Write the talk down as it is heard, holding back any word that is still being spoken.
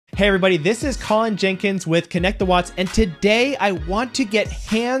Hey everybody, this is Colin Jenkins with Connect the Watts, and today I want to get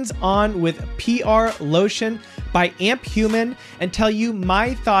hands-on with PR Lotion by Amp Human and tell you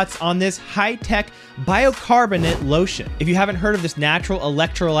my thoughts on this high-tech bicarbonate lotion. If you haven't heard of this natural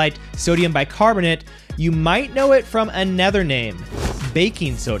electrolyte sodium bicarbonate, you might know it from another name,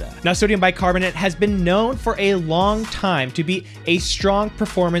 baking soda. Now, sodium bicarbonate has been known for a long time to be a strong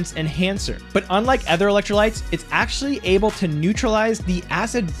performance enhancer, but unlike other electrolytes, it's actually able to neutralize the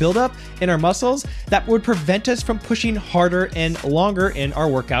acid buildup in our muscles that would prevent us from pushing harder and longer in our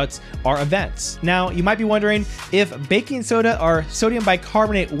workouts or events. Now, you might be wondering, if baking soda or sodium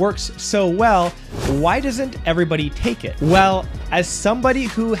bicarbonate works so well, why doesn't everybody take it? Well, as somebody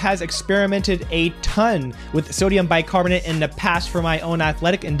who has experimented a ton with sodium bicarbonate in the past for my own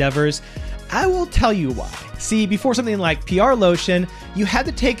athletic endeavors, I will tell you why. See, before something like PR Lotion, you had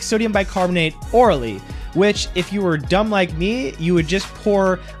to take sodium bicarbonate orally, which if you were dumb like me, you would just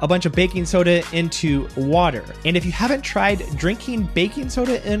pour a bunch of baking soda into water. And if you haven't tried drinking baking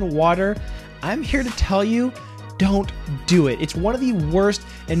soda in water, I'm here to tell you, don't do it. It's one of the worst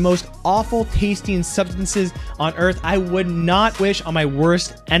and most awful tasting substances on earth. I would not wish on my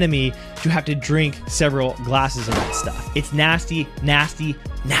worst enemy to have to drink several glasses of that stuff. It's nasty, nasty,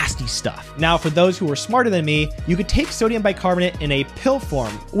 nasty stuff. Now, for those who are smarter than me, you could take sodium bicarbonate in a pill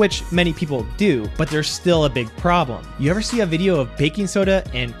form, which many people do, but there's still a big problem. You ever see a video of baking soda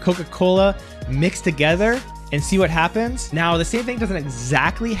and Coca-Cola mixed together and see what happens? Now, the same thing doesn't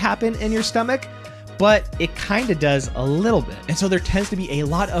exactly happen in your stomach, but it kind of does a little bit. And so there tends to be a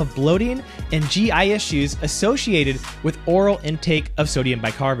lot of bloating and GI issues associated with oral intake of sodium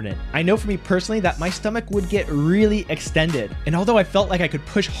bicarbonate. I know for me personally that my stomach would get really extended. And although I felt like I could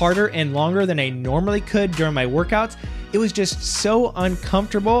push harder and longer than I normally could during my workouts, it was just so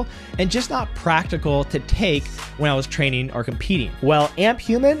uncomfortable and just not practical to take when I was training or competing. Well, Amp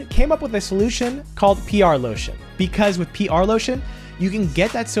Human came up with a solution called PR Lotion. Because with PR Lotion, you can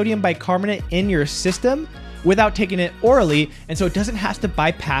get that sodium bicarbonate in your system without taking it orally, and so it doesn't have to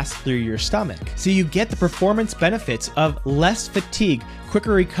bypass through your stomach. So you get the performance benefits of less fatigue,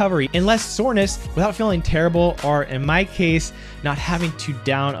 quicker recovery, and less soreness without feeling terrible, or in my case, not having to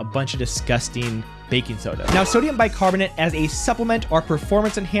down a bunch of disgusting baking soda. Now, sodium bicarbonate as a supplement or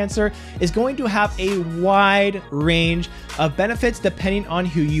performance enhancer is going to have a wide range of benefits depending on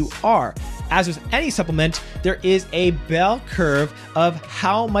who you are. As with any supplement, there is a bell curve of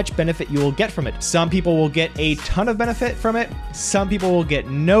how much benefit you will get from it. Some people will get a ton of benefit from it, some people will get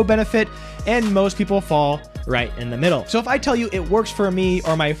no benefit, and most people fall right in the middle. So if I tell you it works for me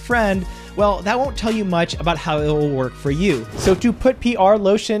or my friend, well, that won't tell you much about how it will work for you. So to put PR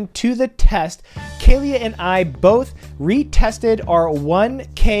Lotion to the test, Kaylia and I both retested our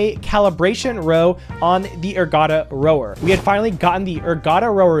 1K calibration row on the Ergatta Rower. We had finally gotten the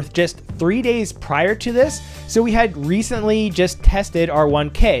Ergatta Rower just 3 days prior to this, so we had recently just tested our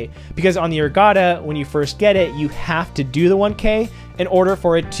 1K, because on the Ergatta, when you first get it, you have to do the 1K in order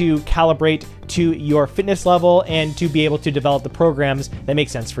for it to calibrate to your fitness level and to be able to develop the programs that make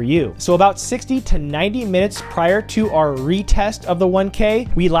sense for you. So about 60 to 90 minutes prior to our retest of the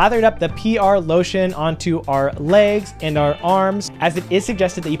 1K, we lathered up the PR Lotion onto our legs and our arms, as it is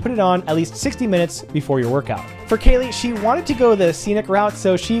suggested that you put it on at least 60 minutes before your workout. For Kaylee, she wanted to go the scenic route,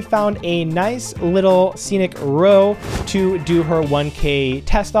 so she found a nice little scenic row to do her 1K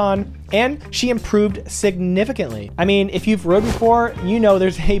test on, and she improved significantly. I mean, if you've rode before, you know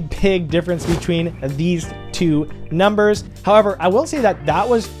there's a big difference between these two numbers. However, I will say that that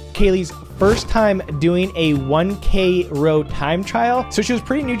was Kaylee's first time doing a 1K row time trial, so she was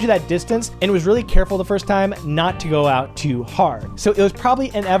pretty new to that distance and was really careful the first time not to go out too hard. So it was probably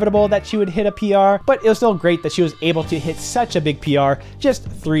inevitable that she would hit a PR, but it was still great that she was able to hit such a big PR just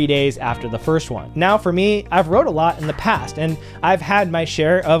 3 days after the first one. Now for me, I've rode a lot in the past and I've had my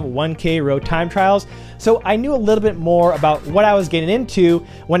share of 1K row time trials, so I knew a little bit more about what I was getting into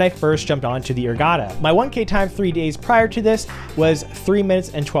when I first jumped onto the Ergatta. My 1K time 3 days prior to this was 3 minutes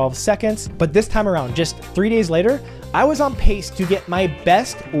and 12 seconds, but this time around, just 3 days later, I was on pace to get my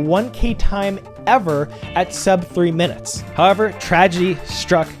best 1K time ever at sub 3 minutes. However, tragedy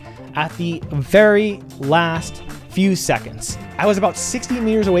struck at the very last few seconds. I was about 60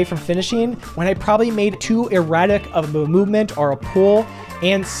 meters away from finishing when I probably made too erratic of a movement or a pull,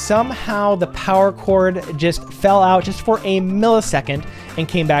 and somehow the power cord just fell out just for a millisecond and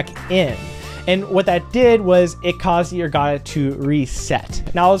came back in. And what that did was it caused the Ergatta to reset.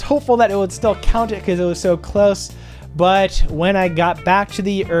 Now, I was hopeful that it would still count it because it was so close, but when I got back to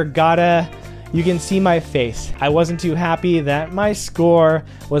the Ergatta, you can see my face. I wasn't too happy that my score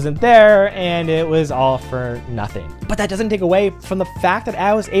wasn't there and it was all for nothing. But that doesn't take away from the fact that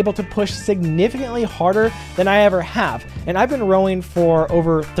I was able to push significantly harder than I ever have. And I've been rowing for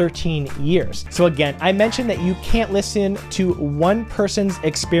over 13 years. So again, I mentioned that you can't listen to one person's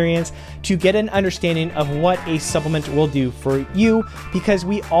experience to get an understanding of what a supplement will do for you, because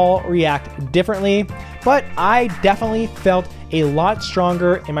we all react differently. But I definitely felt a lot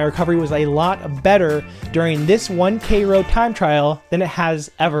stronger and my recovery was a lot better during this 1K row time trial than it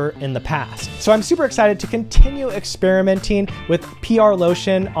has ever in the past. So I'm super excited to continue experimenting with PR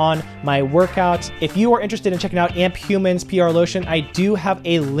Lotion on my workouts. If you are interested in checking out Amp Human's PR Lotion, I do have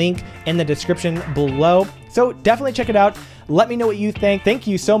a link in the description below. So definitely check it out. Let me know what you think. Thank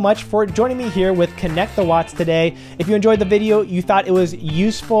you so much for joining me here with Connect the Watts today. If you enjoyed the video, you thought it was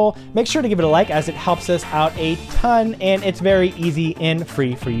useful, make sure to give it a like as it helps us out a ton and it's very easy and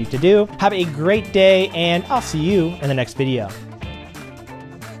free for you to do. Have a great day and I'll see you in the next video.